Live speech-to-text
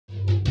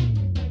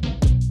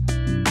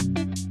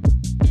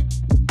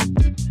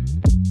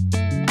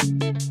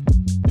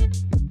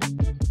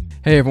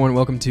Hey everyone,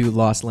 welcome to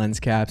Lost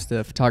Lens Caps,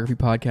 the photography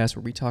podcast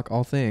where we talk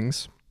all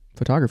things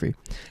photography.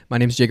 My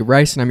name is Jacob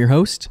Rice and I'm your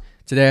host.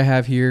 Today I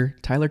have here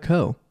Tyler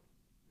Coe.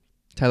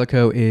 Tyler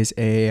Coe is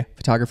a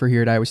photographer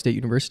here at Iowa State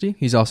University.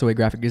 He's also a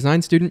graphic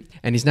design student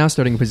and he's now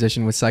starting a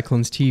position with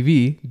Cyclones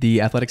TV, the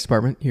athletics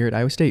department here at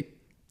Iowa State.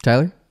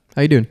 Tyler,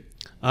 how you doing?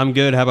 I'm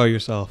good. How about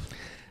yourself?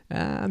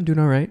 I'm doing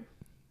all right.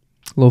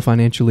 A little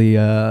financially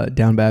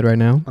down bad right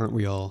now. Aren't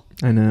we all?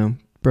 I know.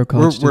 Broke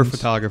college We're students.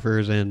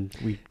 photographers and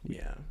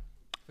Yeah.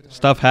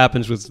 stuff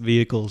happens with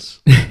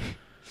vehicles.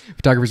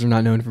 Photographers are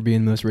not known for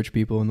being the most rich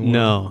people in the world.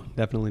 No,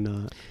 definitely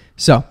not.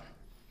 So,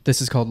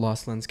 this is called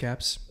Lost Lens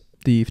Caps,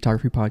 the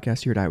photography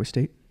podcast here at Iowa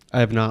State.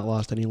 I have not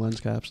lost any lens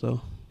caps though.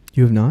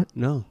 You have not?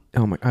 No.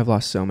 Oh my, I've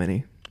lost so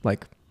many.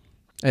 Like,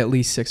 at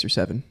least 6 or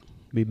 7.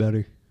 Be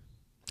better.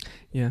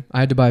 Yeah.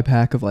 I had to buy a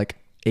pack of like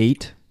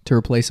 8 to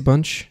replace a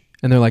bunch.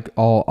 And they're like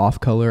all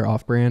off-color,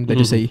 off-brand. They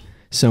just say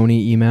Sony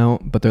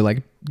E-mount, but they're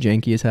like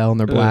janky as hell and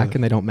they're black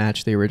and they don't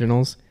match the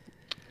originals.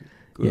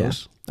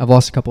 Gross. Yeah. I've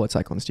lost a couple at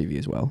Cyclones TV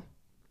as well.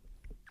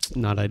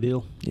 Not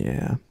ideal.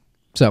 Yeah.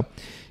 So,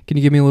 can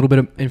you give me a little bit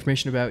of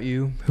information about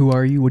you? Who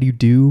are you? What do you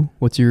do?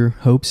 What's your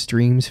hopes,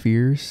 dreams,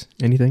 fears?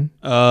 Anything?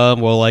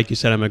 Well, like you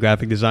said, I'm a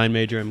graphic design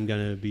major. I'm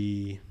going to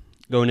be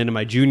going into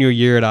my junior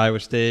year at Iowa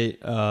State.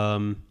 I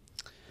don't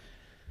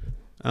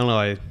know.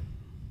 I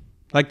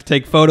like to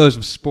take photos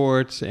of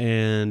sports,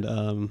 and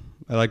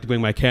I like to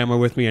bring my camera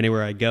with me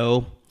anywhere I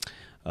go.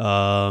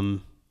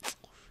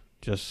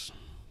 Just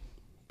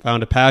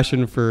found a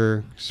passion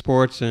for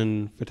sports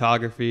and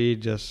photography,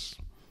 just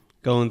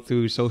going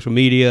through social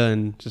media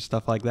and just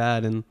stuff like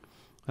that, and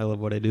I love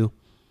what I do.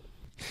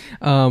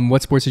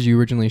 What sports did you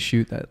originally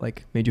shoot that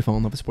like made you fall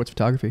in love with sports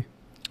photography?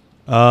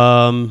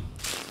 I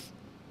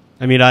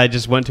mean, I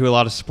just went to a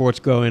lot of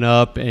sports growing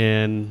up,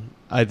 and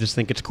I just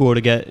think it's cool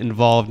to get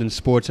involved in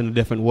sports in a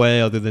different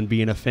way other than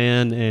being a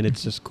fan, and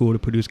it's just cool to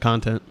produce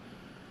content.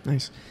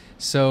 Nice.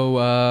 So,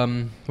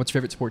 what's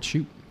your favorite sport to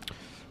shoot?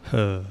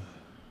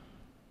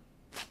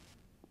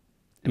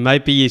 It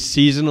might be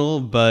seasonal,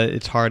 but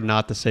it's hard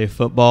not to say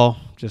football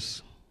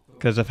just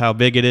because of how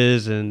big it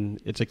is and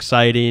it's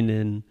exciting.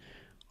 And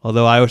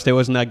although Iowa State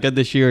wasn't that good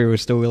this year, it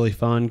was still really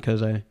fun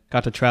because I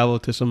got to travel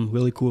to some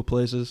really cool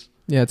places.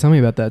 Yeah, tell me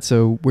about that.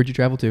 So where'd you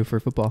travel to for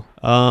football?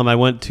 I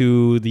went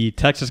to the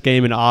Texas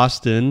game in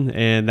Austin,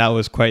 and that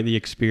was quite the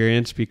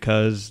experience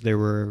because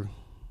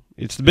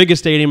it's the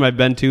biggest stadium I've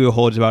been to. It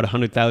holds about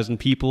 100,000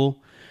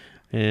 people.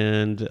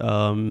 And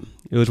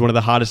it was one of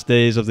the hottest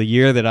days of the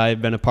year that I've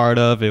been a part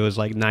of. It was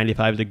like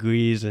 95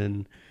 degrees,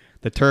 and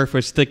the turf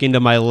was sticking to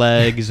my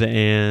legs,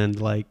 and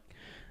like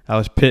I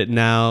was pitting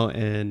out,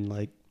 and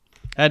like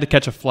I had to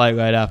catch a flight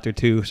right after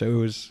too, so it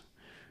was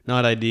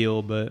not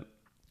ideal, but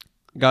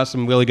got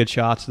some really good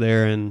shots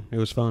there, and it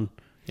was fun.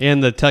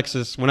 And the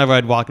Texas, whenever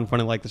I'd walk in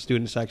front of like the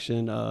student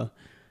section,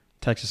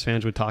 Texas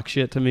fans would talk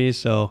shit to me,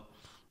 so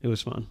it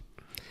was fun.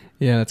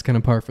 Yeah, that's kind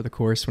of par for the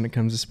course when it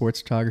comes to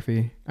sports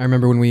photography. I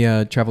remember when we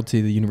traveled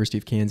to the University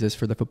of Kansas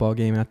for the football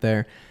game out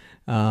there,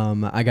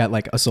 I got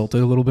like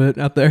assaulted a little bit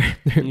out there.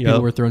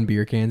 People were throwing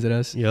beer cans at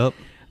us. Yep.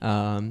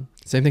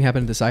 Same thing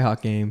happened at the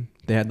Cyhawk game.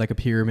 They had like a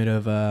pyramid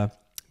of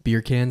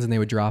beer cans, and they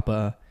would drop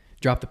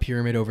the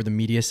pyramid over the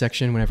media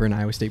section whenever an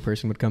Iowa State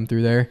person would come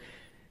through there.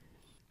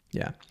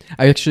 Yeah.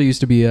 I actually used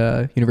to be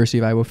a University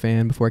of Iowa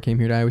fan before I came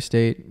here to Iowa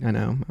State. I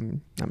know,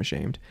 I'm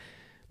ashamed.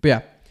 But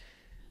yeah.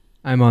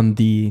 I'm on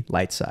the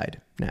light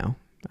side now.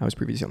 I was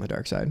previously on the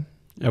dark side.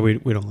 Yeah, we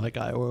don't like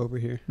Iowa over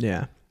here.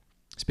 Yeah.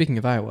 Speaking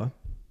of Iowa,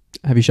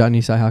 have you shot any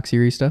Cyhawk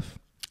series stuff?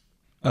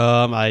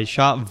 I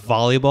shot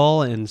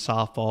volleyball and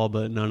softball,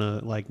 but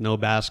no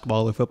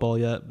basketball or football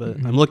yet.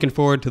 But I'm looking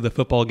forward to the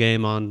football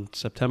game on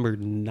September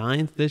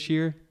 9th this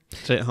year.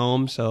 It's at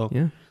home, so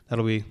yeah,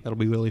 that'll be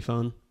really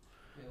fun.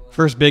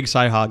 First big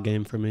Cyhawk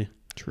game for me.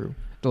 True.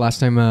 The last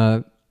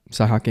time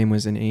Cyhawk game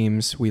was in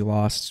Ames. We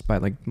lost by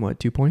like, what,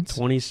 2 points?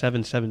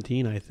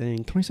 27-17, I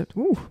think. 27.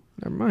 Ooh,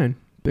 never mind.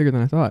 Bigger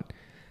than I thought.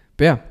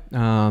 But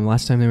yeah,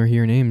 last time they were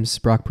here in Ames,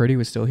 Brock Purdy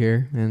was still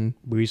here. And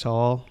Brees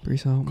Hall,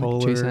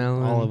 Kohler, Chase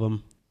Allen. All of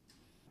them.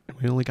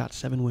 We only got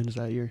 7 wins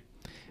that year.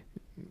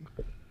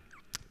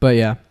 But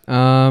yeah.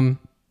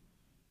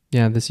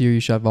 This year you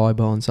shot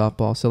volleyball and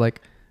softball. So like,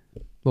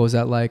 what was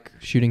that like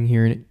shooting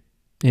here in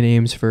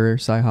Ames for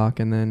Cyhawk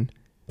and then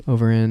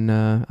over in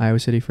Iowa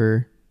City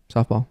for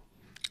softball?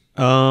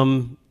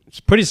 It's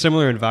pretty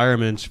similar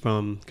environments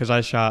because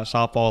I shot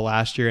softball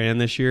last year and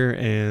this year,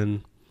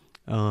 and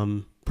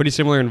pretty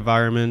similar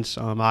environments.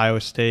 Iowa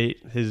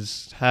State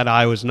has had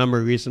Iowa's number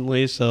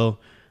recently, so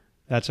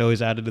that's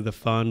always added to the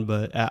fun.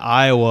 But at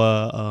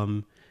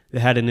Iowa, they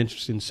had an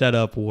interesting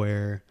setup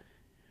where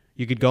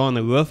you could go on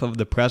the roof of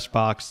the press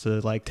box to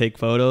like take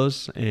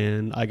photos,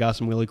 and I got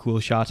some really cool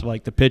shots of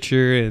like the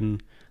pitcher,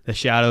 and the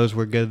shadows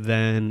were good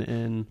then,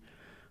 and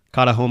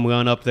caught a home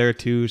run up there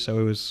too, so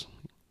it was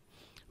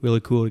really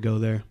cool to go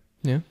there.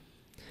 Yeah.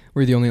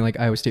 Were you the only like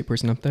Iowa State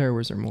person up there, or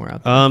was there more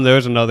out there? There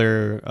was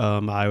another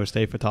Iowa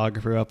State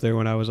photographer up there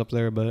when I was up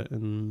there, but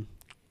an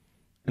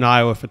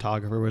Iowa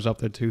photographer was up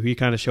there too. He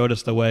kind of showed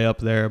us the way up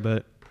there,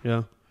 but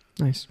yeah.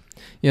 Nice.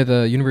 Yeah,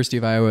 the University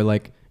of Iowa,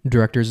 like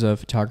directors of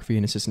photography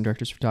and assistant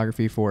directors of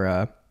photography for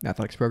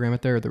athletics program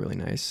out there, they're really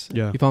nice.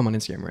 Yeah. You follow them on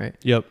Instagram, right?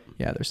 Yep.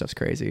 Yeah, their stuff's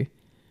crazy.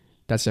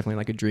 That's definitely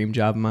like a dream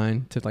job of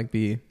mine to like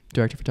be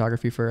director of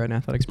photography for an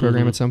athletics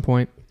program at some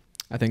point.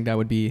 I think that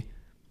would be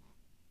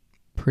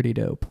pretty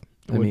dope.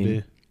 I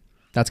mean,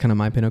 that's kind of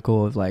my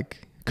pinnacle of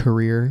like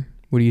career.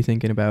 What are you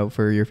thinking about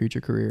for your future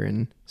career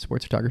in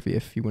sports photography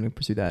if you want to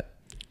pursue that?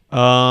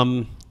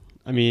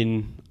 I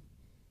mean,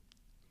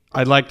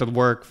 I'd like to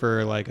work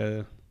for like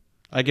in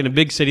a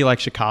big city like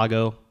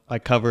Chicago. I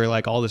cover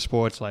like all the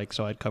sports, like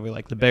so I'd cover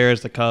like the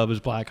Bears, the Cubs,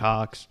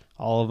 Blackhawks,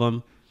 all of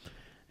them,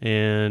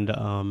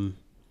 and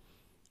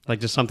like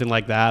just something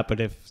like that.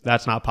 But if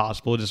that's not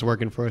possible, just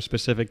working for a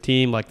specific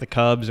team like the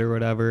Cubs or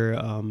whatever,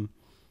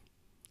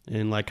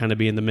 and like kind of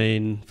being the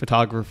main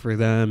photographer for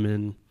them,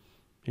 and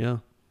yeah.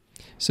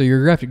 So you're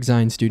a graphic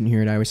design student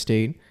here at Iowa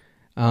State.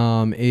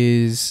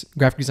 Is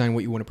graphic design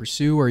what you want to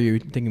pursue, or are you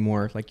thinking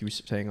more like you were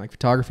saying, like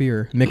photography,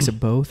 or a mix of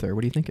both, or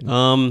what are you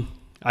thinking?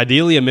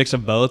 Ideally a mix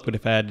of both, but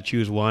if I had to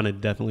choose one,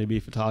 it'd definitely be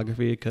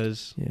photography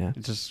because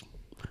it's just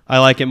I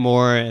like it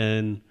more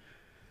and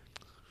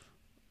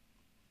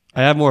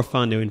I have more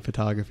fun doing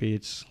photography.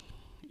 It's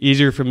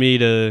easier for me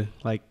to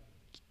like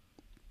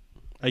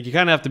you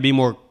kind of have to be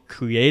more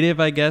creative,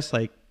 I guess,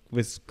 like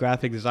with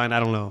graphic design. I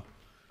don't know.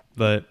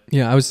 But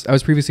yeah, I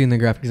was previously in the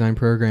graphic design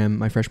program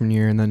my freshman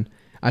year, and then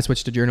I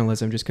switched to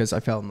journalism just because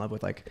I fell in love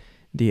with like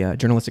the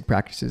journalistic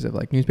practices of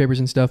like newspapers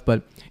and stuff.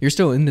 But you're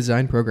still in the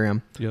design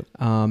program. Yep.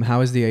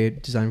 How has the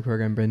design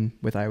program been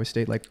with Iowa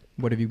State? Like,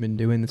 what have you been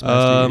doing this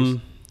past 2 years?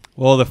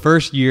 Well, the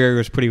first year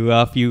was pretty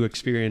rough. You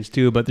experienced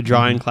too, but the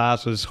drawing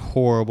class was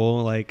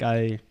horrible. Like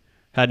I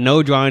had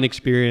no drawing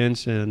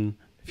experience, and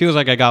it feels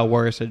like I got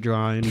worse at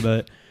drawing.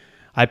 But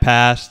I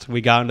passed.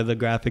 We got into the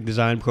graphic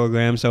design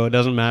program, so it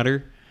doesn't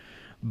matter.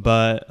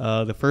 But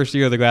the first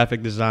year of the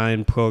graphic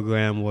design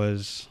program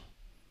was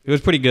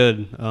pretty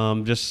good. I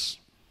mean,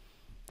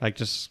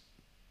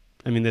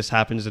 this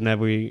happens in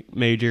every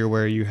major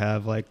where you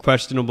have like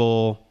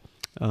questionable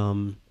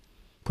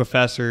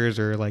professors,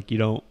 or like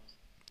you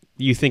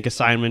think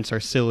assignments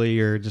are silly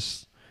or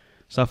just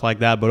stuff like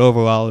that. But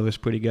overall, it was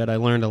pretty good. I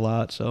learned a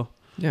lot. So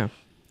yeah.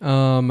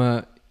 Tell me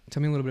a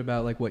little bit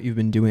about like what you've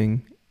been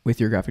doing with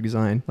your graphic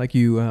design. Like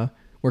you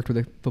worked with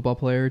a football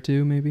player or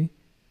two, maybe,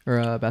 or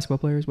a basketball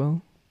player as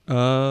well.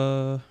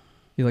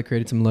 You like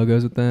created some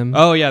logos with them?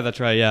 Oh yeah,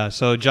 that's right. Yeah.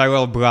 So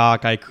Jarrell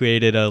Brock, I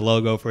created a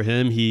logo for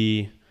him.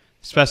 He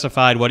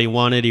specified what he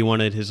wanted. He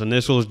wanted his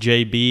initials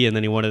JB, and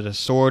then he wanted a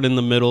sword in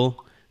the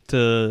middle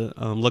to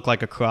look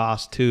like a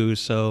cross too.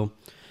 So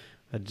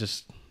I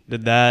just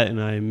did that, and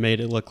I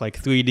made it look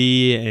like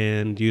 3D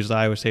and used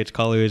Iowa State's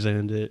colors,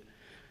 and it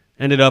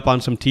ended up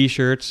on some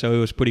T-shirts. So it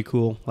was pretty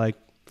cool. Like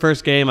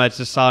first game, I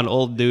just saw an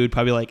old dude,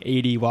 probably like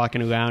 80,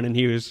 walking around, and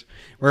he was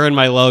wearing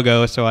my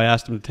logo. So I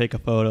asked him to take a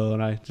photo,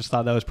 and I just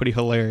thought that was pretty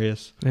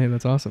hilarious. Hey,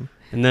 that's awesome.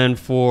 And then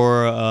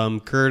for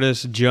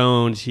Curtis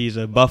Jones, he's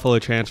a Buffalo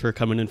transfer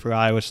coming in for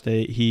Iowa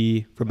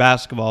State. For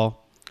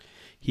basketball,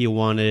 he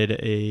wanted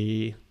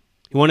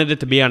it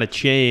to be on a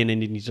chain,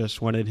 and he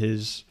just wanted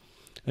his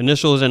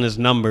initials and his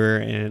number.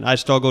 And I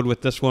struggled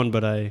with this one,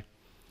 but I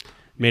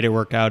made it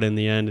work out in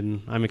the end,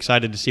 and I'm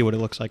excited to see what it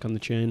looks like on the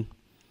chain.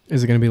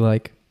 Is it going to be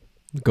like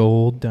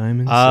gold,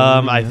 diamonds?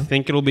 I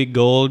think it'll be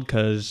gold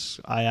because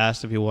I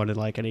asked if he wanted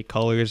like any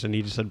colors, and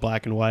he just said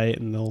black and white,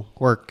 and they'll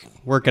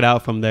work it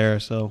out from there.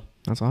 So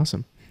that's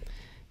awesome.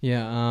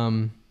 Yeah.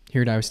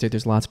 Here at Iowa State,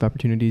 there's lots of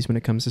opportunities when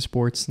it comes to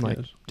sports, like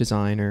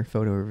design or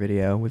photo or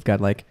video. We've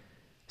got like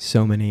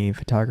so many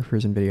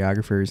photographers and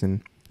videographers,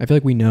 and I feel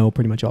like we know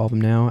pretty much all of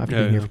them now after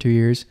being here for 2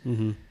 years.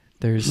 Mm-hmm.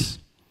 There's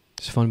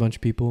just a fun bunch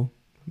of people.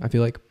 I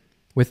feel like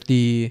with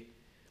the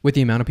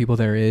amount of people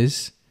there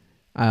is,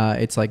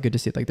 it's like good to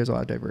see like there's a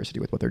lot of diversity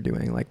with what they're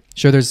doing. Like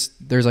sure,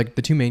 there's like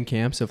the two main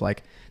camps of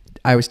like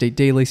Iowa State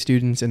Daily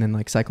students and then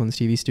like Cyclones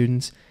TV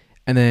students,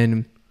 and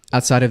then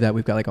outside of that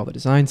we've got like all the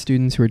design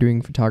students who are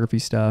doing photography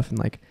stuff and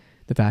like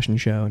the fashion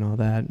show and all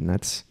that, and I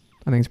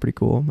think it's pretty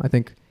cool. I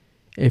think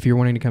if you're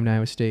wanting to come to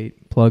Iowa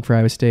State, plug for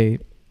Iowa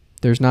State.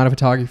 There's not a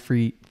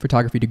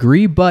photography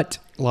degree, but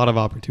a lot of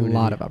opportunity. A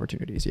lot of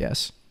opportunities,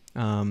 yes.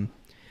 Even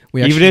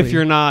if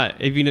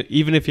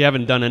you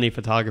haven't done any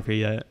photography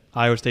yet,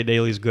 Iowa State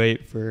Daily is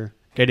great for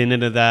getting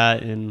into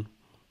that, and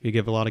we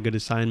give a lot of good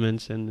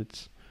assignments, and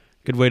it's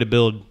a good way to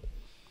build.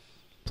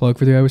 Plug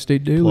for the Iowa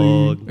State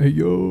Daily. Plug. Hey,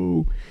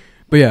 yo.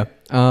 But yeah,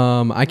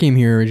 I came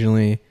here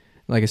originally,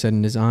 like I said,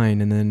 in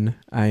design, and then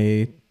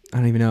I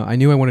don't even know. I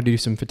knew I wanted to do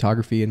some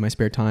photography in my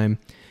spare time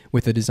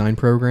with the design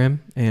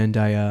program, and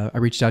I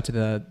reached out to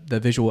the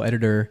visual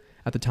editor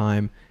at the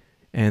time,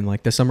 and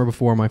like the summer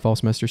before my fall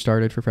semester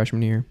started for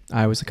freshman year,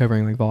 I was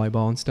covering like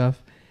volleyball and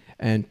stuff,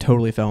 and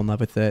totally fell in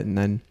love with it, and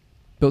then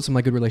built some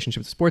like good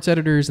relationships with sports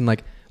editors, and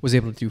like was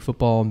able to do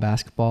football and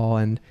basketball,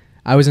 and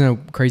I was in a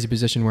crazy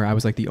position where I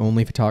was like the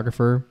only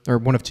photographer, or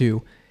one of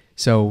two,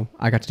 so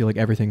I got to do like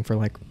everything for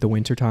like the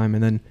winter time,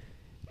 and then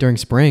during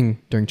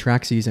spring, during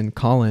track season,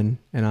 Colin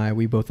and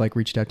we both like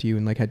reached out to you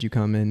and like had you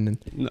come in.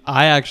 And,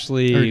 I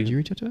actually, or did you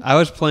reach out to us? I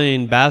was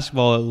playing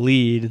basketball at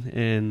Lead,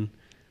 and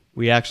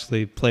we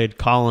actually played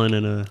Colin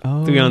in a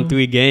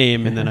 3-on-3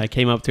 game, and then I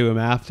came up to him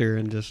after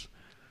and just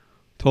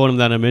told him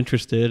that I'm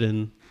interested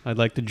and I'd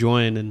like to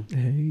join, and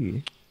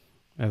hey,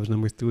 I was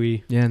number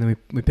 3. Yeah, and then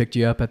we picked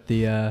you up at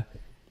the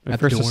my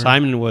first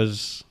assignment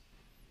was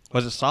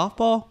it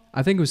softball?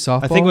 I think it was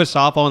softball. I think it was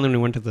softball, and then we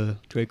went to the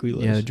Drake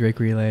Relays. Yeah, the Drake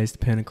Relays, the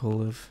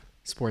pinnacle of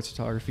sports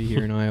photography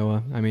here in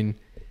Iowa. I mean,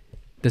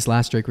 this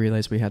last Drake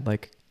Relays, we had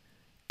like,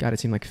 God, it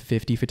seemed like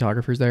 50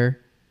 photographers there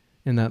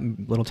in that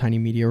little tiny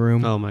media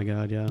room. Oh my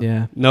God, yeah.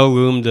 Yeah. No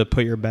room to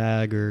put your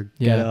bag or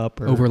get up.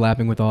 Or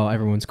overlapping with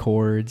everyone's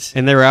cords.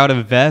 And they were out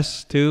of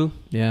vests too.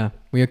 Yeah.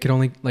 We could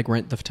only like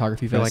rent the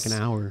photography for vests. like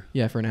an hour.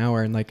 Yeah, for an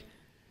hour. And like,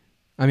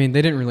 I mean,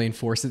 they didn't really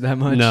enforce it that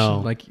much.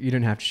 No. Like, you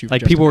didn't have to shoot.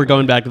 Like, people were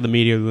going back to the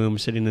media room,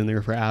 sitting in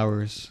there for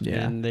hours.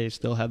 Yeah. And they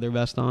still had their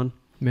vest on.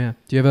 Yeah.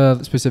 Do you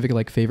have a specific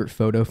like favorite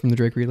photo from the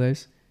Drake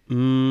Relays?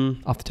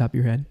 Off the top of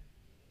your head?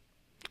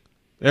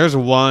 There's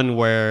one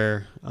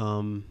where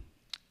a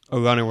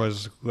runner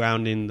was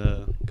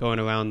going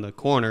around the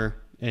corner,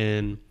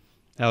 and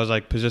I was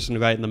like positioned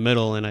right in the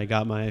middle, and I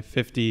got my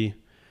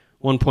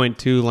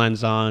 1.2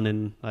 lens on,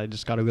 and I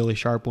just got a really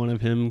sharp one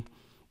of him.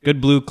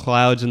 Good blue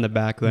clouds in the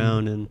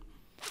background, and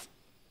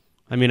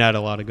I mean, I had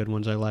a lot of good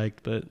ones I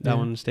liked, but that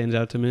one stands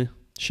out to me.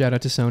 Shout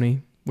out to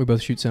Sony. We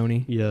both shoot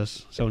Sony.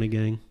 Yes, Sony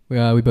gang.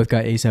 We both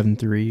got A7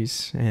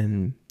 IIIs,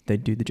 and they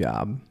do the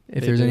job.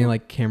 If there's any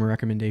like camera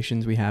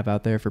recommendations we have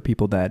out there for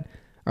people that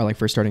are like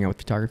first starting out with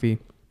photography,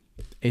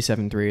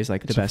 A7 III is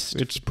like the best.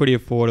 It's pretty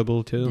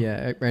affordable too.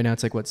 Yeah, right now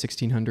it's like what,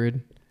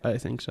 1,600? I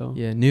think so.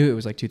 Yeah, new it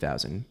was like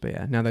 2,000, but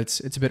yeah, now it's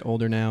a bit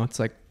older now. It's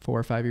like 4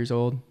 or 5 years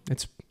old.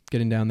 It's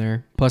getting down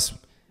there. Plus,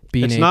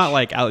 B&H. It's not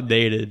like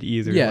outdated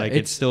either. Yeah, like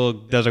it still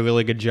does a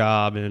really good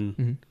job,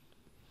 and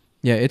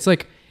yeah, it's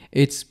like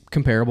it's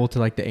comparable to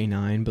like the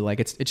A9, but like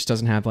it just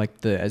doesn't have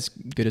like the as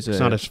good as it's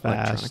not as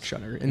fast electronic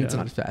shutter, and it's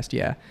not as fast.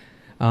 Yeah,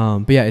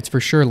 but yeah, it's for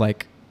sure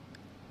like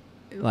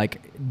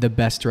the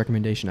best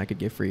recommendation I could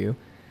give for you.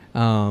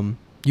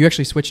 You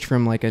actually switched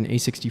from like an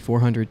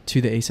A6400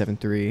 to the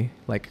A7 III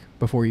like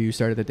before you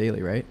started the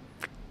daily, right?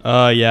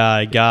 Yeah,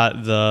 I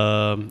got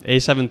the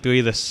A7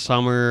 III this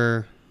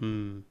summer.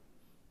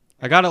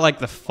 I got it like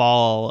the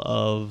fall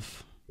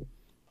of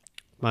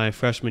my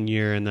freshman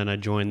year, and then I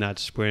joined that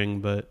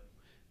spring. But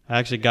I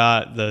actually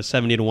got the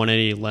 70 to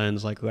 180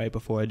 lens like right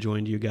before I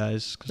joined you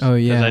guys. Because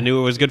I knew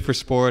it was good for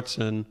sports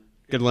and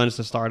good lens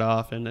to start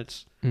off, and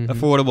it's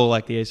affordable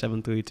like the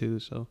A7 III too.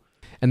 So.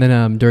 And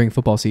then during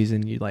football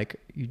season, you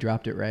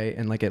dropped it, right?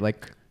 And like it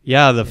like.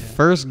 Yeah, the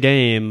first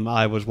game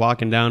I was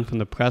walking down from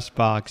the press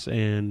box,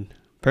 and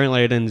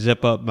apparently I didn't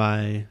zip up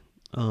my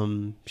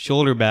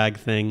shoulder bag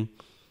thing,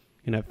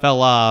 and it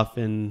fell off,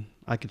 and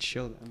I could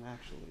show them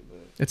actually.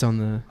 But it's on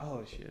the.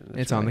 Oh shit!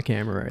 It's on the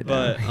camera right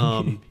there.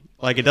 But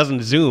like it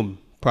doesn't zoom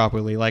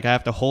properly. Like I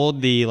have to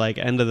hold the like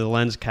end of the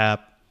lens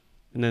cap,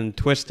 and then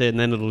twist it, and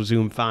then it'll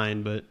zoom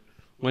fine. But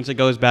once it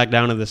goes back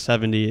down to the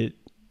 70, it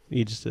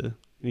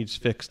needs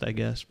fixed, I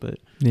guess. But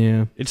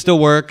yeah, it still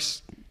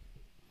works.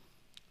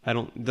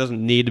 It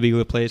doesn't need to be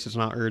replaced. It's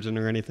not urgent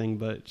or anything,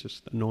 but it's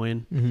just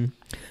annoying.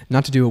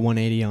 Not to do a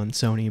 180 on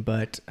Sony,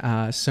 but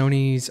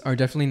Sonys are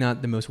definitely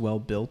not the most well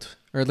built,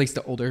 or at least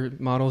the older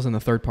models and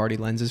the third party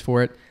lenses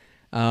for it.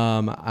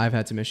 I've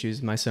had some issues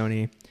with my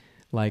Sony,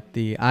 like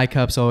the eye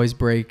cups always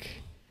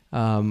break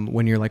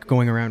when you're like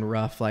going around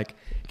rough, like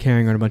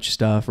carrying on a bunch of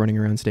stuff, running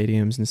around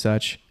stadiums and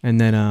such. And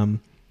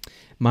then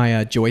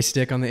my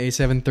joystick on the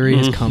A7 III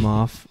has come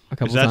off a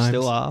couple times. Is that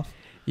still off?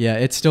 Yeah,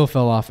 it still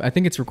fell off. I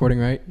think it's recording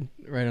right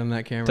on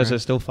that camera. Does it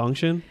still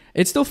function?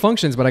 It still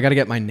functions, but I got to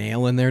get my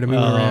nail in there to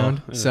move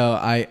around. Yeah.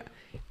 So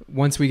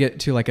once we get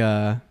to like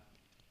a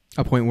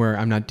point where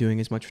I'm not doing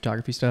as much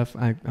photography stuff,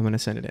 I'm going to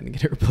send it in and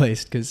get it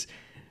replaced because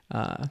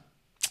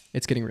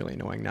it's getting really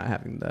annoying not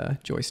having the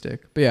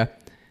joystick. But yeah,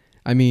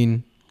 I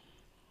mean,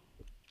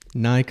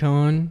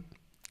 Nikon,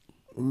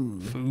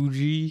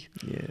 Fuji.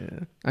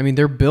 Yeah. I mean,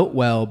 they're built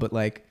well, but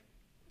like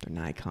they're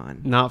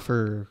Nikon. Not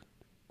for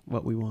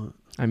what we want.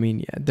 I mean,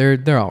 yeah,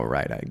 they're all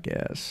right, I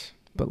guess.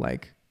 But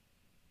like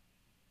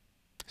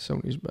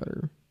Sony's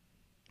better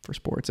for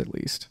sports at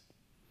least.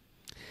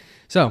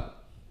 So,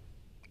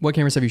 what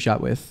cameras have you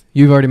shot with?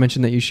 You've already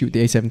mentioned that you shoot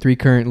the A7 III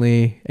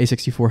currently,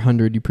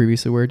 A6400 you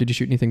previously were. Did you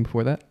shoot anything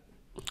before that?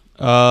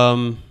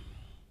 I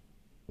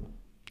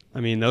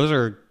mean, those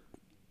are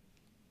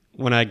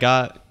when I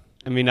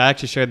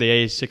actually shared the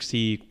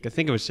A60, I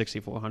think it was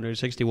 6400,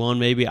 61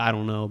 maybe, I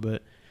don't know,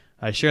 but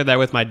I shared that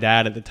with my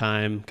dad at the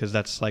time because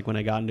that's like when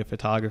I got into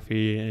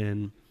photography,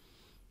 and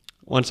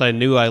once I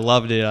knew I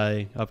loved it,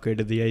 I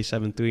upgraded the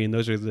A7 III, and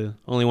those are the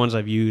only ones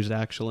I've used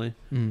actually.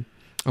 I'm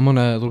on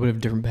a little bit of a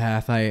different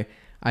path.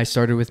 I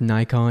started with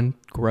Nikon,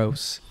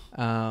 gross.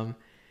 It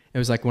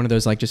was like one of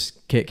those like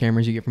just kit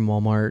cameras you get from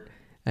Walmart,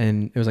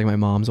 and it was like my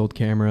mom's old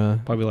camera.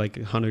 Probably like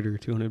 $100 or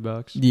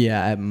 $200.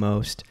 Yeah, at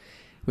most.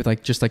 With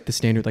like just like the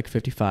standard like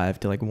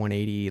 55 to like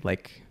 180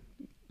 like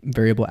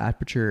variable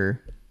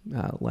aperture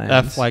lens.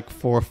 F like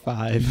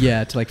 4.5.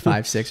 Yeah, to like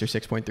 5.6 or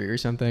 6.3 or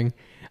something.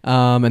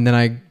 And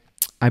then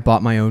I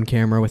bought my own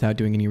camera without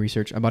doing any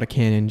research. I bought a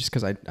Canon just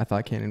because I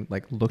thought Canon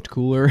like looked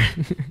cooler.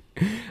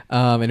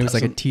 And it was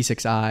like a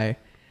T6i,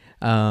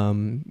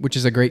 which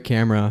is a great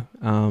camera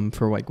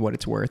for like what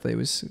it's worth. It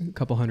was a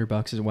couple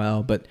 $100 as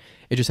well, but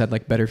it just had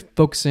like better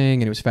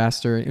focusing and it was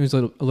faster. It was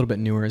a little bit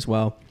newer as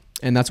well.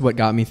 And that's what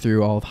got me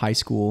through all of high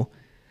school.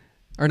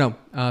 Or no,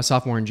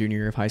 sophomore and junior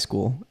year of high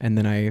school. And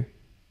then I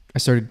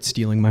started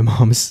stealing my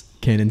mom's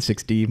Canon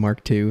 6D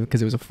Mark II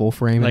because it was a full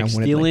frame. Like and I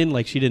wanted, stealing?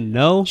 Like she didn't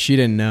know? She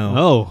didn't know.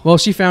 Oh. Well,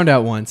 she found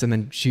out once, and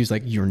then she was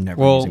like, "You're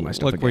never using my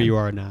stuff look again." where you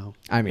are now.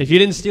 I mean, if you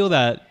didn't steal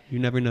that, you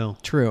never know.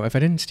 True. If I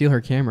didn't steal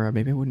her camera,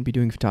 maybe I wouldn't be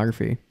doing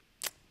photography.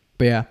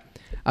 But yeah,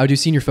 I would do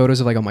senior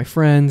photos of like all my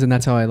friends, and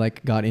that's how I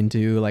like got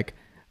into like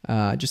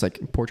just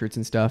like portraits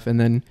and stuff. And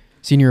then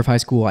senior year of high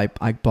school, I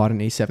bought an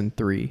A7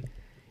 III,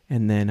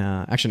 and then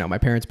actually no, my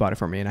parents bought it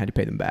for me, and I had to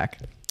pay them back.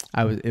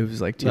 It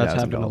was like $2,000. That's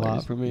happened a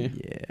lot for me.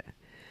 Yeah.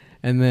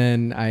 And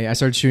then I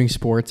started shooting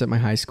sports at my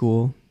high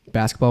school.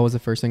 Basketball was the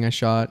first thing I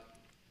shot.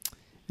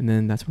 And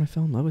then that's when I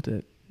fell in love with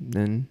it. And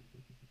then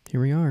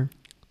here we are.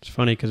 It's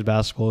funny because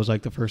basketball was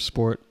like the first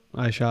sport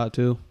I shot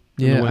too.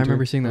 Yeah, I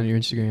remember seeing that on your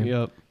Instagram.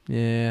 Yep.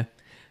 Yeah.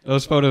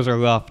 Those photos are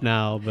rough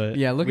now, but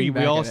yeah, looking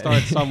back we all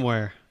start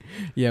somewhere.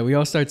 Yeah, we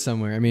all start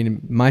somewhere. I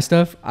mean, my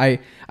stuff, I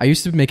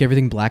used to make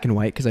everything black and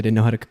white because I didn't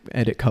know how to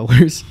edit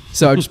colors.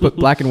 So I would just put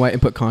black and white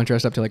and put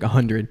contrast up to like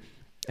 100.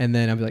 And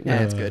then I'd be like,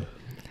 it's good.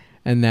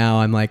 And now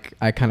I'm like,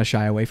 I kind of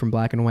shy away from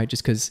black and white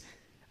just because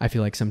I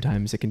feel like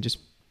sometimes it can just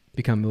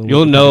become a little.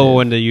 You'll know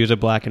when to use a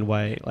black and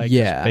white, like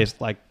yeah,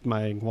 based like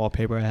my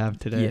wallpaper I have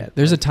today. Yeah,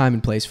 there's a time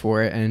and place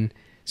for it. And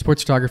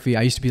sports photography,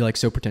 I used to be like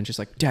so pretentious,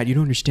 like, Dad, you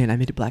don't understand. I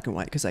made it black and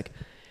white because like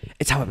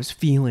it's how I was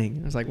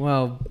feeling. I was like,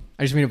 well,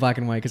 I just made it black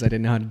and white because I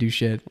didn't know how to do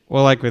shit.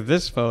 Well, like with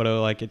this photo,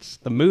 like it's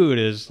the mood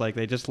is like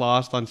they just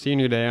lost on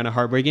senior day on a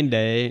heartbreaking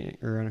day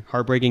or a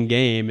heartbreaking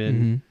game,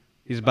 and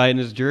he's biting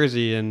his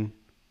jersey and.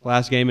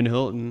 Last game in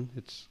Hilton.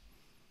 It's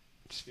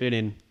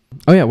fitting.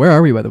 Oh yeah, where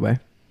are we by the way?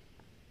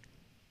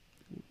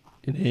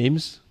 In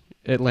Ames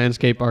at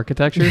Landscape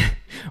Architecture.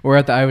 We're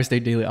at the Iowa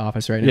State Daily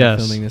office right now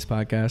filming this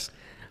podcast.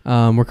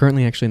 We're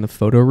currently actually in the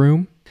photo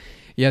room.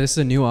 Yeah, this is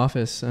a new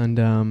office,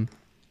 and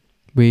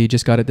we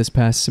just got it this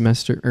past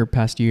semester or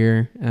past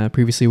year.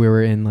 Previously, we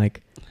were in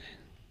like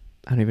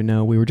I don't even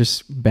know. We were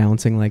just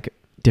bouncing like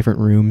different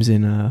rooms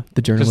in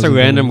the journalism. Just a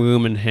random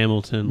room in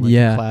Hamilton, like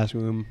a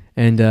classroom.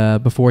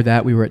 And before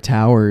that, we were at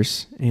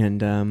Towers,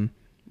 and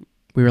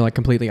we were like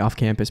completely off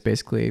campus,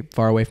 basically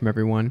far away from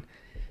everyone.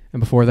 And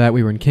before that,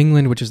 we were in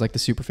Kingland, which is like the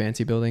super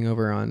fancy building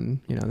over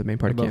on the main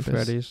part of campus.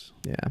 Freddy's.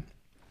 Yeah.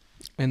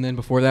 And then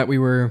before that, we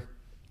were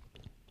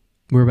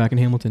back in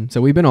Hamilton.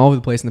 So we've been all over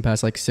the place in the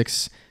past like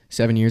 6-7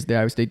 years at the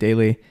Iowa State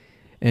Daily,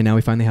 and now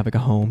we finally have like a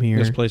home here.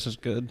 This place is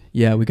good.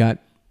 Yeah, we got.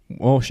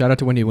 Oh, shout out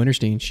to Wendy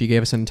Winterstein. She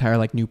gave us an entire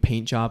like new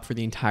paint job for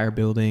the entire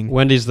building.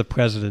 Wendy's the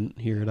president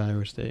here at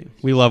Iowa State.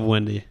 We love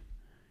Wendy.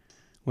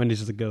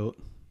 Wendy's the GOAT.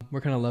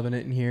 We're kind of loving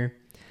it in here.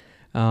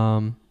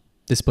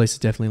 This place is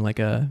definitely like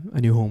a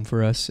new home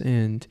for us,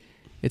 and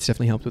it's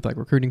definitely helped with like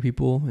recruiting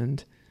people,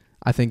 and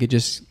I think it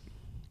just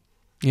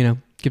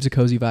gives a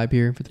cozy vibe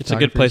here for the It's a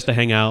good place to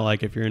hang out,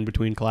 like if you're in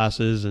between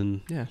classes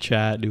and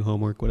chat, do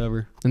homework,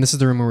 whatever. And this is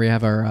the room where we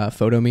have our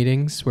photo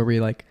meetings, where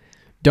we like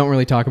don't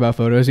really talk about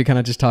photos. We kind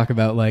of just talk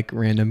about like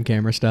random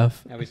camera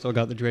stuff. Yeah, we still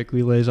got the Drake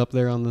relays up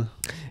there on the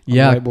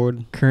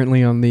whiteboard.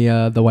 Currently on the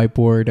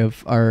whiteboard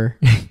of our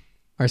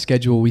our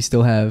schedule, we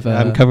still have.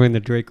 I'm covering the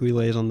Drake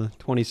relays on the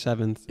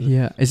 27th.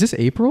 Yeah, is this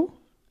April?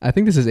 I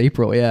think this is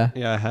April. Yeah.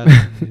 Yeah,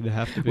 it'd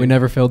have to be. We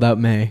never filled out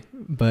May,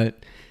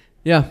 but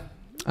yeah,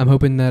 I'm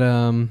hoping that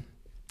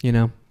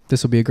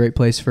this will be a great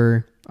place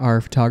for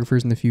our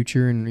photographers in the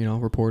future,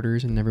 and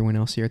reporters and everyone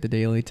else here at the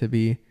Daily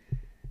to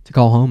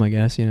call home, I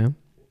guess.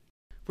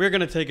 We're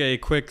going to take a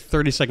quick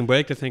 30-second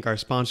break to thank our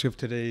sponsor of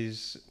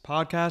today's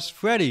podcast,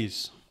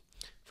 Freddy's.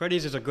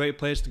 Freddy's is a great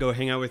place to go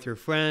hang out with your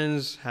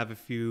friends, have a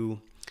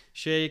few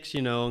shakes,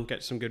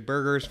 get some good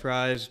burgers,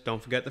 fries.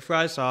 Don't forget the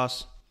fry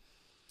sauce.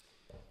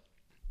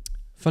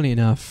 Funny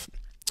enough,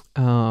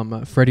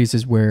 Freddy's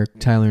is where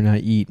Tyler and I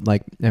eat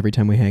like every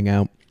time we hang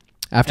out.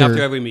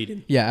 After every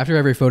meeting. Yeah, after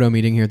every photo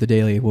meeting here at the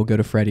Daily, we'll go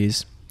to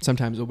Freddy's.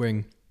 Sometimes we'll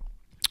bring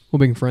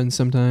friends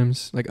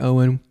sometimes, like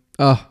Owen.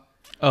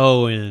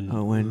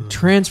 Owen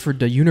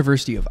transferred to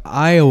University of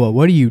Iowa.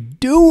 What are you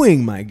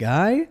doing, my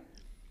guy?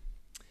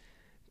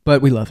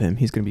 But we love him.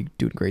 He's going to be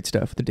doing great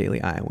stuff with the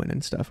Daily Iowan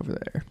and stuff over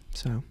there.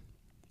 So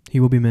he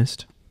will be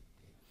missed.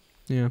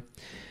 Yeah.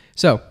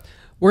 So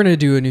we're going to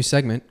do a new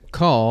segment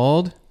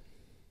called...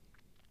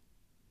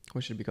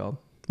 What should it be called?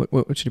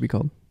 What should it be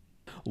called?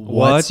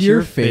 What's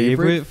your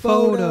favorite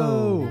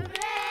photo?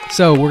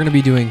 So we're going to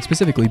be doing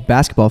specifically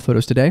basketball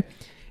photos today.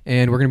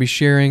 And we're going to be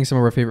sharing some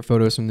of our favorite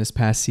photos from this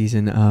past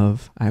season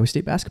of Iowa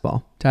State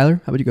basketball.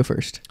 Tyler, how about you go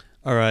first?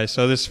 All right.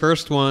 So this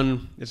first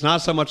one, it's not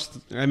so much,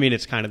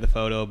 it's kind of the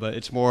photo, but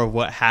it's more of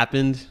what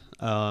happened.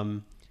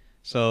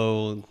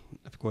 So,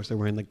 of course, they're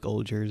wearing like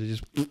gold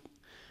jerseys.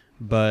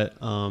 But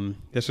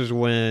this was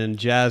when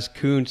Jazz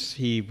Kuntz,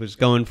 he was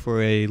going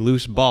for a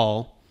loose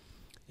ball,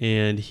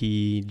 and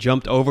he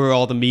jumped over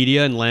all the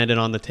media and landed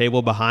on the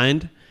table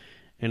behind.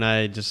 And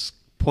I just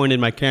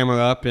pointed my camera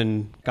up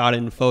and got it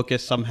in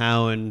focus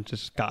somehow and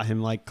just got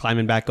him like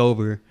climbing back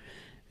over.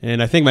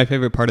 And I think my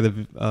favorite part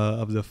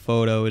of the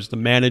photo is the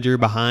manager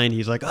behind.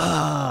 He's like,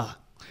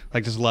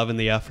 like just loving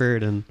the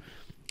effort. And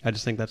I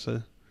just think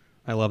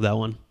I love that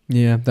one.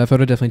 Yeah, that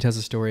photo definitely tells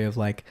a story of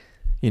like,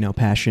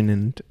 passion,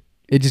 and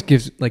it just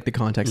gives like the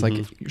context.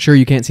 Like, sure,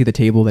 you can't see the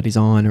table that he's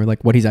on or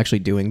like what he's actually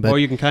doing, but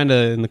you can kind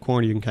of in the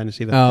corner, you can kind of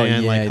see the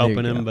fan like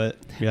helping him. But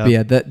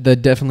yeah, the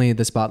definitely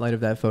the spotlight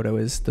of that photo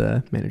is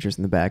the managers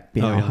in the back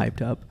being all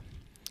hyped up.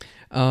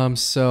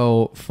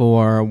 So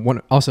for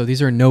one, also these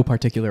are in no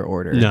particular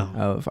order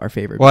of our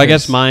favorite. Well, I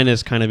guess mine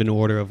is kind of in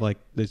order of like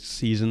the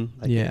season,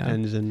 like it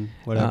ends in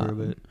whatever.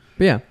 But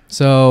yeah,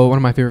 so one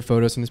of my favorite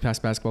photos from this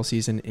past basketball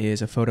season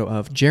is a photo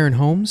of Jaren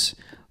Holmes,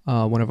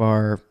 one of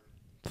our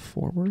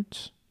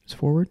forwards. Is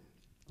forward?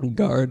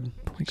 Guard,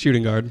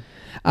 shooting guard.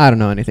 I don't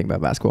know anything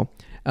about basketball.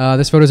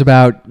 This photo is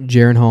about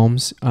Jaren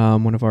Holmes,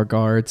 one of our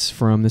guards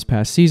from this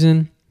past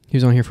season. He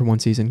was on here for one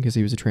season because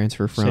he was a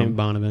transfer from St.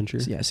 Bonaventure.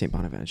 Yeah, St.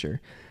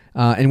 Bonaventure.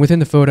 And within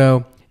the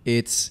photo,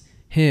 it's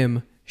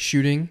him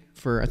shooting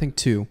for, I think,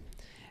 2.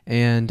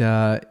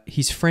 And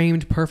he's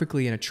framed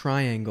perfectly in a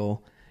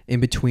triangle in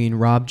between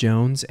Rob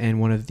Jones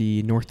and one of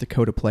the North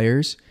Dakota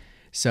players.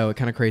 So it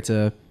kind of creates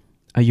a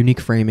unique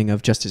framing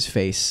of just his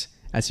face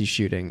as he's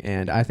shooting.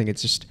 And I think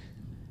it's just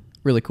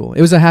really cool. It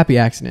was a happy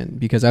accident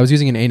because I was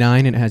using an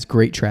A9 and it has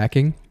great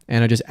tracking.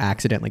 And I just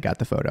accidentally got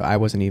the photo. I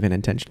wasn't even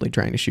intentionally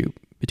trying to shoot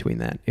between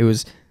that. It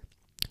was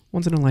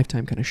once in a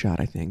lifetime kind of shot,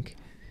 I think.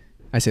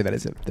 I say that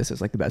as if this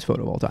is like the best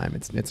photo of all time.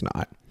 It's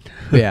not.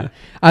 But yeah,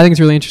 I think it's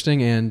really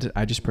interesting, and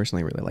I just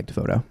personally really liked the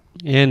photo.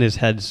 And his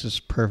head's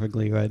just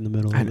perfectly right in the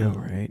middle. I know,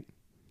 right?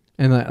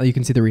 And you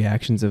can see the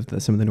reactions of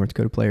some of the North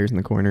Dakota players in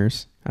the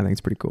corners. I think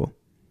it's pretty cool.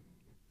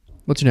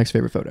 What's your next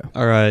favorite photo?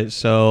 All right,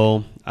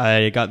 so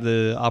I got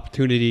the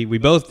opportunity. We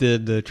both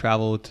did the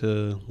travel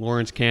to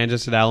Lawrence,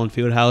 Kansas at Allen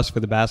Fieldhouse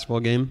for the basketball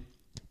game.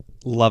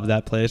 Love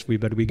that place. We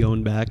better be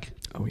going back.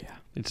 Oh, yeah.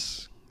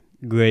 It's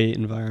great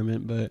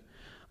environment, but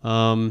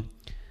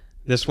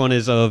this one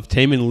is of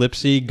Taman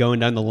Lipsey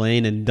going down the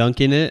lane and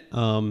dunking it.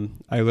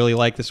 I really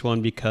like this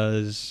one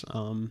because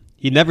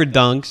he never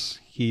dunks.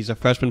 He's a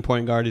freshman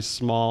point guard. He's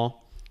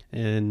small,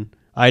 and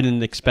I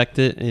didn't expect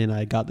it, and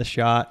I got the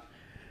shot.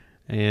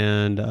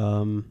 And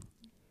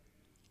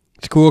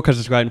it's cool because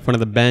it's right in front of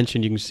the bench,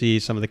 and you can see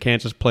some of the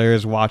Kansas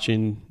players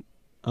watching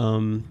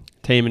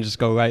Taman just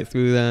go right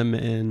through them.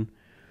 And,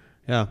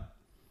 yeah,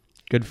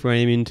 good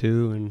framing,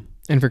 too.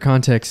 And for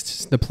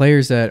context, the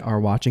players that are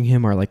watching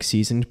him are like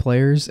seasoned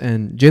players.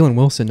 And Jalen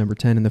Wilson, number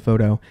 10 in the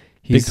photo,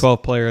 he's Big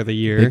 12 player of the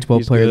year. Big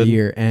 12 player of the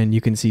year. And you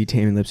can see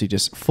Taman Lipsey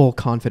just full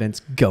confidence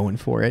going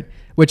for it,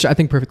 which I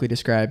think perfectly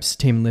describes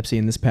Taman Lipsey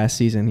in this past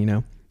season,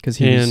 because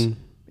he was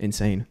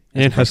insane.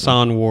 And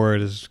Hassan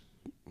Ward is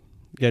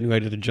getting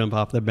ready to jump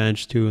off the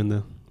bench, too, in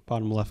the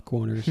bottom left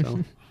corner. So,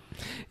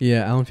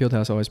 yeah, Allen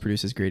Fieldhouse always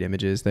produces great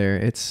images there.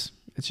 It's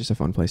just a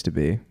fun place to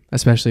be,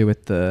 especially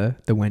with the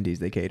Wendy's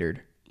they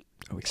catered.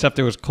 Except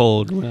it was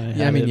cold.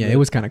 It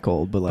was kind of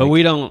cold, but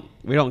we don't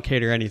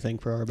cater anything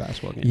for our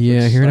basketball games.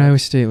 Yeah, here at Iowa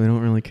State, we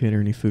don't really cater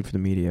any food for the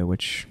media.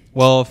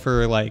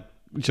 For like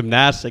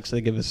gymnastics,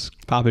 they give us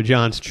Papa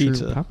John's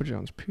pizza. Papa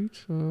John's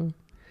pizza.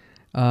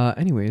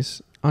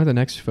 Anyways, on to the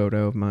next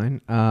photo of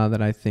mine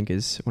that I think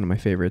is one of my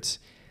favorites.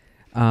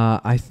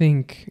 I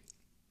think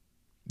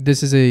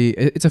this is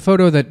it's a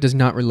photo that does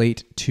not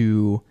relate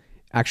to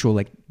actual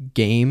like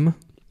game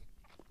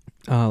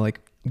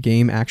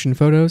action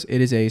photos. It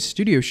is a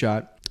studio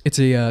shot. It's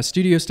a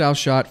studio style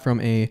shot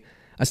from a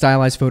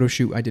stylized photo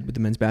shoot I did with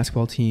the men's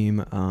basketball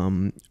team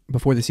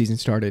before the season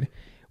started.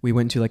 We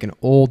went to like an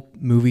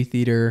old movie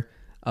theater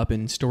up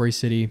in Story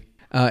City.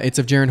 It's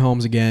of Jaren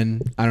Holmes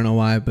again. I don't know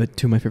why, but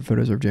 2 of my favorite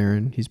photos are of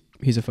Jaren. He's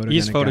a photogenic.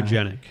 He's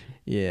photogenic. Guy.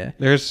 Yeah.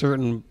 There's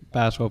certain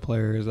basketball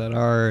players that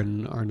are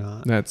and are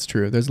not. That's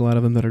true. There's a lot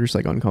of them that are just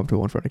like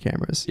uncomfortable in front of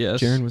cameras.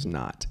 Yes. Jaren was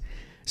not.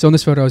 So in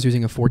this photo, I was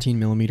using a 14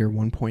 millimeter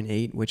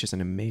 1.8, which is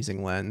an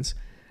amazing lens.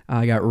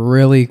 I got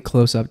really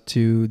close up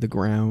to the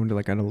ground,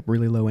 like at a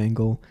really low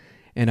angle,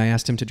 and I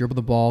asked him to dribble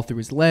the ball through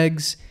his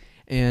legs.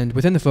 And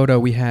within the photo,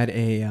 we had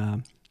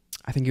I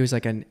think it was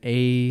like an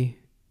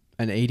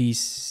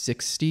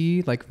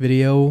 8060 like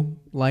video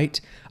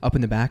light up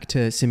in the back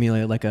to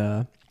simulate like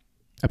a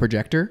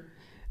projector,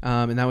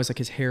 and that was like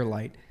his hair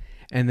light.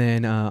 And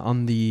then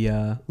on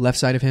the left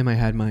side of him, I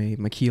had my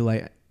key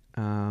light,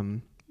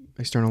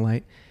 external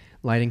light,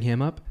 lighting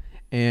him up.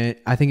 And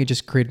I think it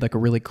just created like a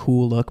really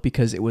cool look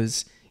because it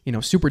was,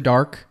 super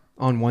dark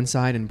on one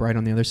side and bright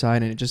on the other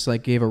side. And it just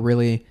like gave a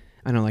really,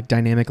 like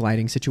dynamic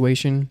lighting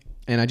situation.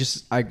 And I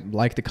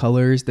like the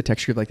colors, the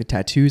texture of like the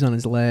tattoos on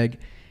his leg,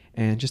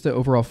 and just the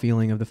overall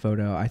feeling of the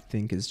photo, I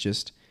think is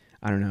just,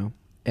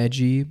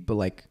 edgy, but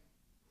like,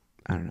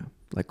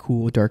 like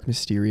cool, dark,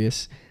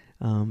 mysterious.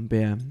 But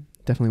yeah,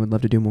 definitely would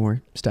love to do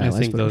more I stylized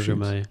think photo those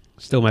shoots. are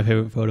still my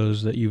favorite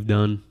photos that you've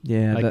done.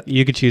 Yeah, Like,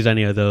 you could choose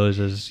any of those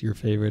as your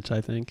favorites,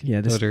 I think.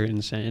 Yeah, those are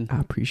insane. I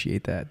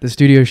appreciate that. The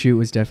studio shoot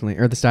was definitely,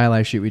 or the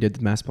stylized shoot we did,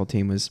 the basketball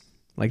team was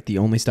like the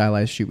only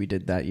stylized shoot we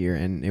did that year,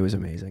 and it was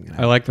amazing. And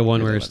I like the one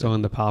really where loved he's it.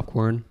 throwing the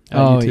popcorn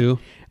at you too.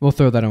 We'll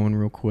throw that on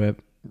real quick.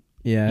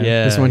 Yeah,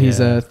 Yeah, this one he's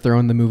yeah.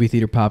 throwing the movie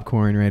theater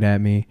popcorn right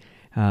at me.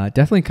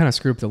 Definitely kind of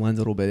screwed up the lens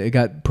a little bit. It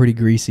got pretty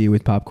greasy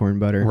with popcorn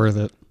butter. Worth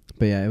it.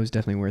 But yeah, it was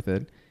definitely worth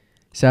it.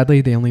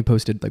 Sadly, they only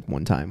posted like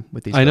one time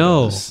with these I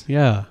know. photos.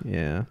 Yeah.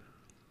 Yeah.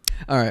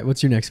 All right,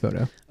 what's your next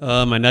photo?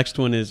 My next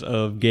one is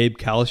of Gabe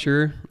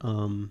Kalsher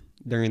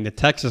during the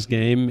Texas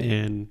game,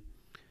 and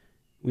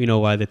we know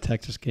why the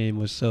Texas game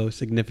was so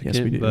significant.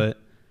 Yes, we do.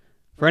 But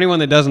for anyone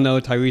that doesn't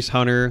know, Tyrese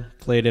Hunter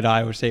played at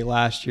Iowa State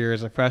last year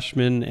as a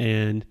freshman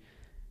and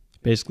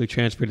basically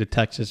transferred to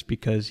Texas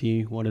because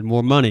he wanted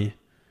more money.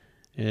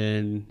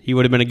 And he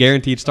would have been a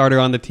guaranteed starter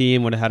on the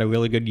team, would have had a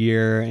really good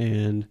year.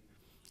 And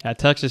at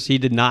Texas, he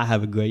did not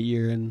have a great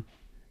year and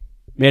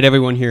made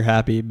everyone here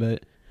happy.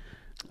 But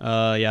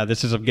yeah,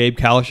 this is of Gabe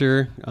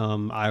Kalsher.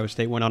 Iowa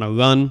State went on a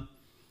run,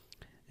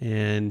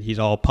 and he's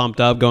all pumped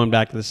up going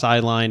back to the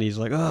sideline. He's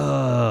like,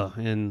 oh,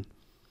 and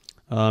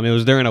it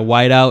was during a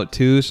whiteout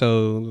too,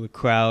 so the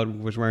crowd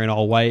was wearing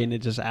all white, and it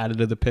just added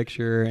to the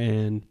picture,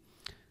 and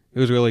it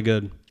was really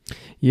good.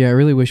 Yeah, I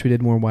really wish we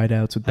did more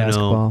whiteouts with I know.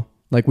 basketball.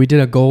 Like we did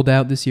a gold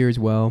out this year as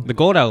well. The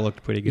gold out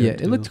looked pretty good. Yeah,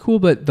 too. it looked cool,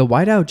 but the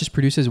whiteout just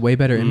produces way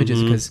better images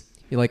Mhm. because,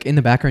 like, in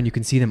the background you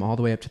can see them all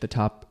the way up to the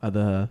top of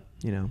the,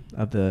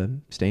 of the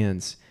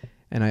stands,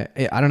 and I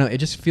don't know, it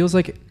just feels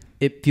like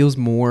it feels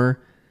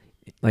more,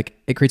 like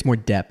it creates more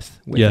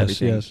depth with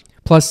everything. Yes.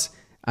 Plus,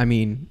 I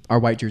mean, our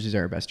white jerseys are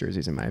our best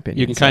jerseys in my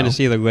opinion. You can kind of so-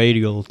 see the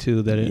radial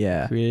too that it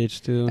Yeah. creates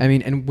too. I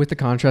mean, and with the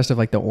contrast of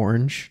like the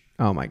orange,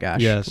 oh my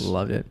gosh, Yes.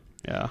 loved it.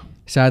 Yeah.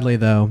 Sadly,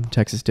 though,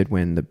 Texas did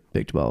win the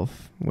Big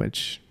 12,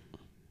 which,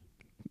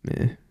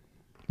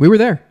 we were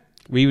there.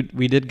 We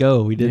did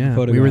go. We did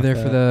photograph we were there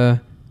that. for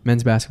the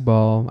men's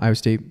basketball, Iowa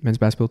State men's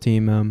basketball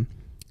team,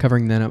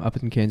 covering them up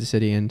in Kansas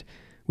City, and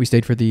we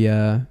stayed for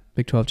the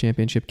Big 12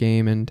 championship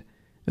game, and it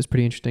was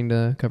pretty interesting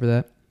to cover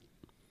that.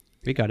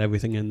 We got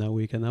everything in that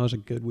weekend. That was a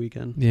good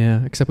weekend.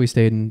 Yeah, except we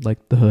stayed in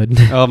like the hood,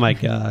 Oh my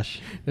gosh.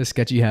 the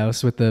sketchy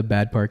house with the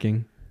bad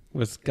parking.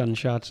 With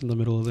gunshots in the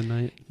middle of the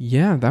night.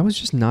 Yeah, that was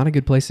just not a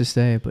good place to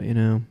stay, but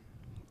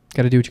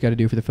got to do what you got to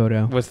do for the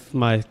photo. With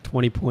my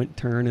 20-point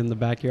turn in the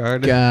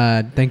backyard.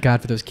 God, thank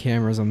God for those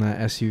cameras on that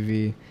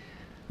SUV.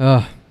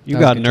 Ugh. You That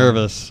was got a good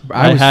nervous. time.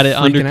 I I was had it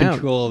under freaking out.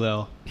 control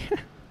though.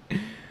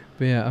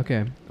 But yeah,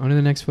 okay. On to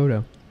the next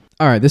photo.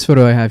 All right, this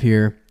photo I have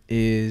here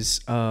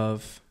is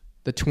of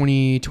the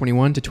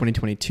 2021 to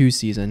 2022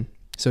 season.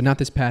 So not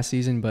this past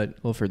season, but a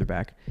little further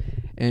back.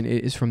 And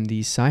it is from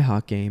the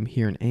Cyhawk game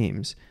here in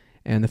Ames.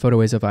 And the photo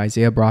is of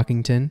Isaiah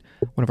Brockington,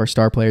 one of our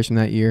star players from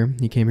that year.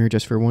 He came here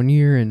just for 1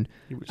 year and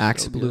He was so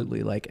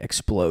absolutely like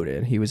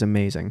exploded. He was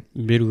amazing.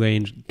 good.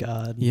 Mid-range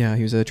god. Yeah,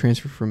 he was a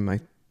transfer from Penn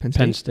State.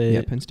 Penn State.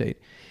 Yeah, Penn State.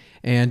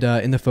 And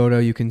in the photo,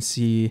 you can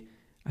see,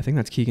 I think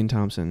that's Keegan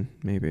Thompson,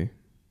 maybe.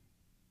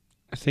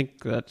 I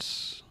think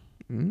that's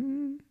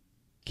Mm?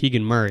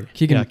 Keegan Murray.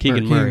 Keegan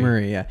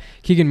Murray. Yeah.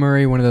 Keegan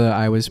Murray, one of the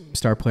Iowa's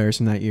star players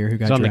from that year who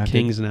got He's on drafted. the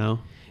Kings now.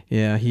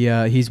 Yeah,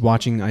 he's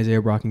watching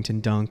Isaiah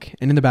Brockington dunk.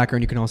 And in the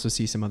background, you can also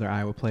see some other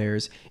Iowa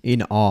players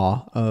in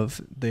awe of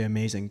the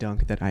amazing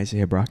dunk that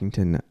Isaiah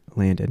Brockington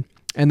landed.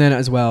 And then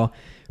as well,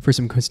 for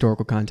some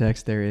historical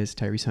context, there is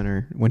Tyrese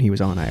Hunter when he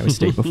was on Iowa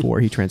State before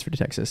he transferred to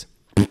Texas.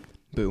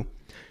 Boo.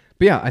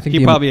 But yeah, I think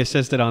He probably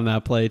assisted on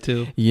that play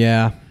too.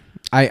 Yeah.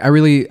 I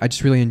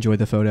just really enjoyed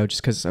the photo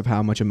just because of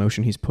how much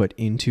emotion he's put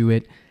into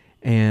it.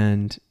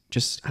 And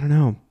just, I don't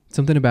know,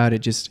 something about it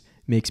just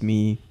makes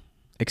me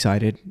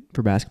excited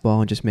for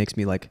basketball and just makes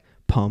me like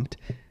pumped.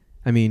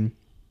 I mean,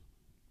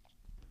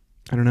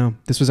 I don't know.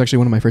 This was actually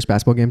one of my first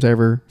basketball games I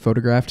ever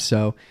photographed.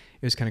 So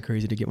it was kind of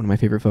crazy to get one of my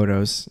favorite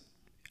photos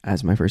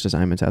as my first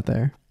assignments out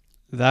there.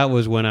 That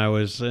was when I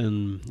was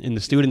in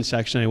the student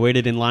section. I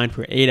waited in line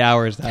for 8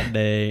 hours that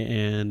day,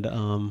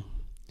 and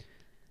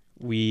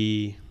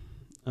we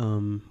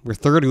were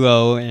third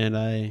row,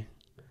 and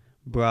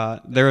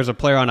there was a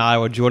player on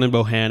Iowa, Jordan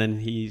Bohannon.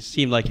 He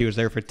seemed like he was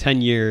there for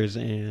 10 years,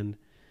 and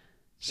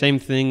same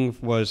thing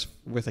was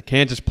with a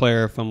Kansas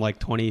player from like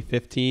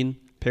 2015,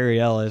 Perry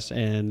Ellis,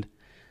 and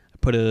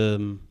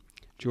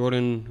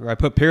I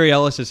put Perry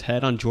Ellis's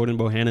head on Jordan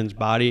Bohannon's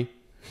body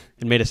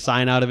and made a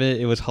sign out of it.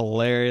 It was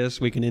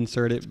hilarious. We can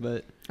insert it,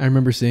 but I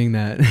remember seeing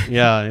that.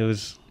 yeah, it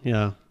was,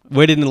 yeah.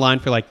 Waited in line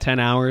for like 10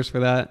 hours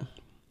for that.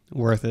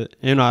 Worth it.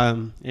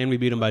 And we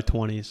beat them by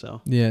 20,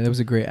 so. Yeah, that was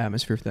a great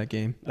atmosphere for that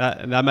game.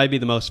 That might be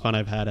the most fun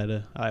I've had at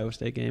a Iowa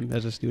State game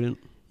as a student.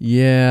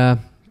 Yeah,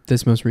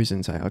 this most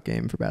recent Cyhawk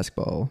game for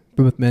basketball,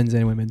 both men's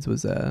and women's,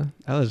 was That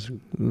was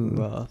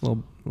rough.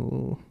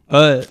 well,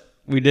 But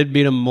we did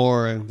beat them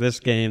more this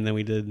game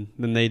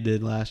than they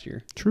did last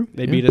year. true.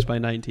 They beat us by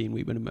 19.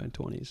 We beat them by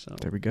 20. So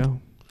There we go.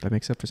 That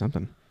makes up for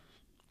something.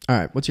 All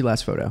right, what's your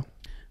last photo?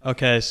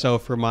 okay, so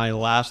for my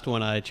last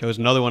one, I chose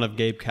another one of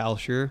Gabe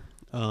Kalsher.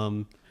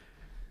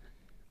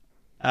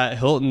 At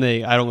Hilton,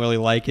 I don't really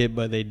like it,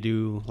 but they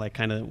do like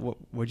kind of, what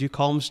would you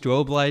call them,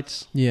 strobe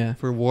lights? Yeah.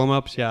 For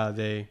warm-ups, yeah,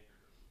 they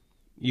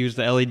use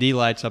the LED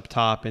lights up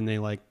top and they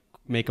like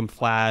make them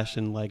flash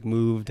and like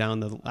move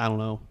down the, I don't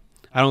know.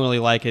 I don't really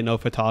like it. No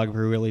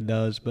photographer really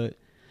does, but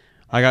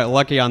I got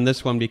lucky on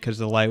this one because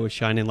the light was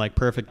shining like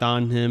perfect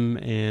on him,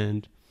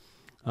 and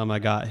I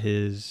got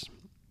the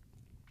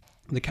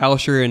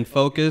Cowsher in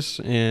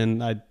focus,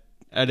 and I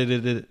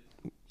edited it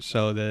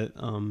so that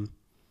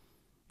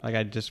like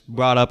I just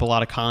brought up a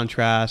lot of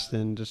contrast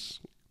and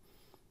just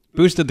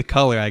boosted the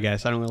color, I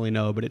guess. I don't really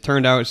know, but it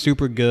turned out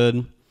super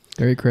good.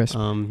 Very crisp.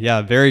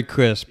 Yeah, very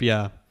crisp.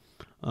 Yeah.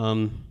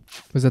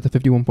 Was that the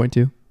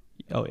 51.2?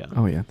 Oh yeah.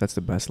 Oh yeah, that's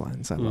the best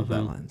lens. I love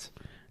that lens.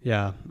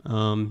 Yeah.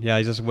 Yeah,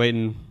 he's just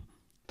waiting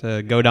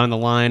to go down the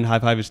line, high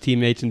five his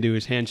teammates, and do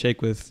his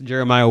handshake with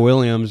Jeremiah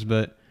Williams.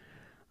 But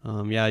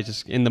yeah, he's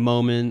just in the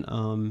moment.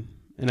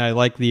 And I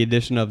like the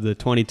addition of the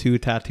 22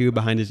 tattoo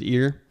behind his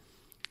ear.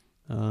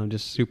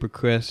 Just super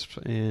crisp,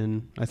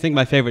 and I think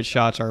my favorite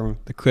shots are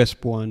the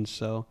crisp ones,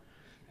 so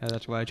yeah,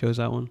 that's why I chose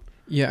that one.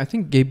 Yeah, I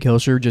think Gabe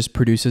Kilsher just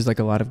produces like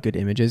a lot of good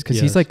images because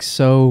he's like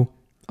so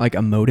like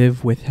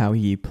emotive with how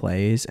he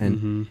plays,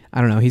 and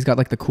I don't know, he's got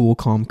like the cool,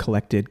 calm,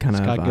 collected kind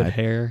of vibe. He's got good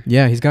hair.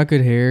 Yeah, he's got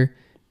good hair.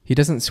 He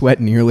doesn't sweat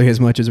nearly as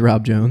much as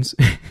Rob Jones.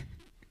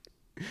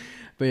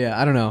 But yeah,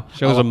 I don't know.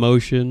 Shows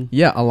emotion.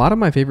 Yeah, a lot of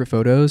my favorite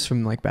photos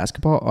from like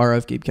basketball are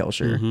of Gabe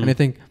Kilsher, and I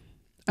think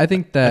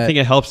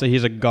it helps that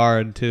he's a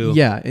guard too.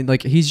 Yeah, and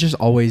like he's just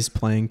always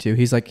playing too.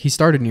 He's like, he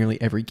started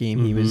nearly every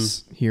game he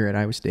was here at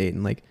Iowa State,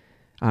 and like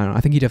I don't know,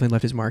 I think he definitely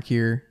left his mark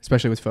here,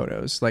 especially with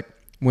photos. Like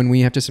when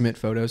we have to submit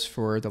photos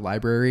for the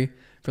library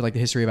for like the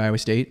history of Iowa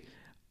State,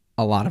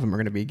 a lot of them are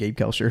going to be Gabe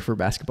Kilsher for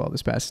basketball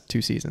this past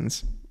 2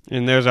 seasons.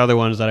 And there's other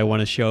ones that I want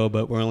to show,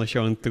 but we're only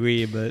showing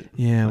 3. But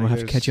yeah, we'll have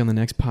to catch you on the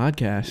next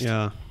podcast.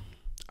 Yeah.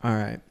 All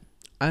right.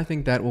 I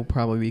think that will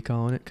probably be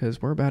calling it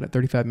because we're about at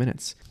 35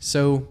 minutes.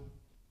 So,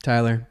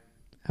 Tyler,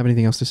 have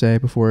anything else to say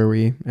before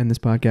we end this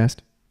podcast?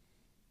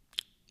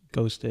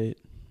 Go State.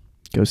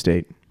 Go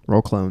State.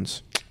 Roll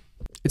Clones.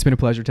 It's been a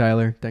pleasure,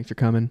 Tyler. Thanks for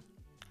coming.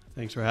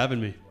 Thanks for having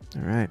me.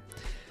 All right.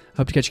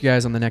 Hope to catch you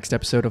guys on the next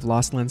episode of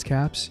Lost Lens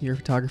Caps, your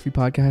photography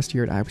podcast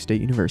here at Iowa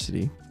State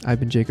University. I've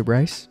been Jacob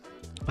Rice.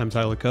 I'm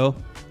Tyler Coe.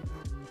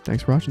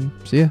 Thanks for watching.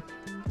 See ya.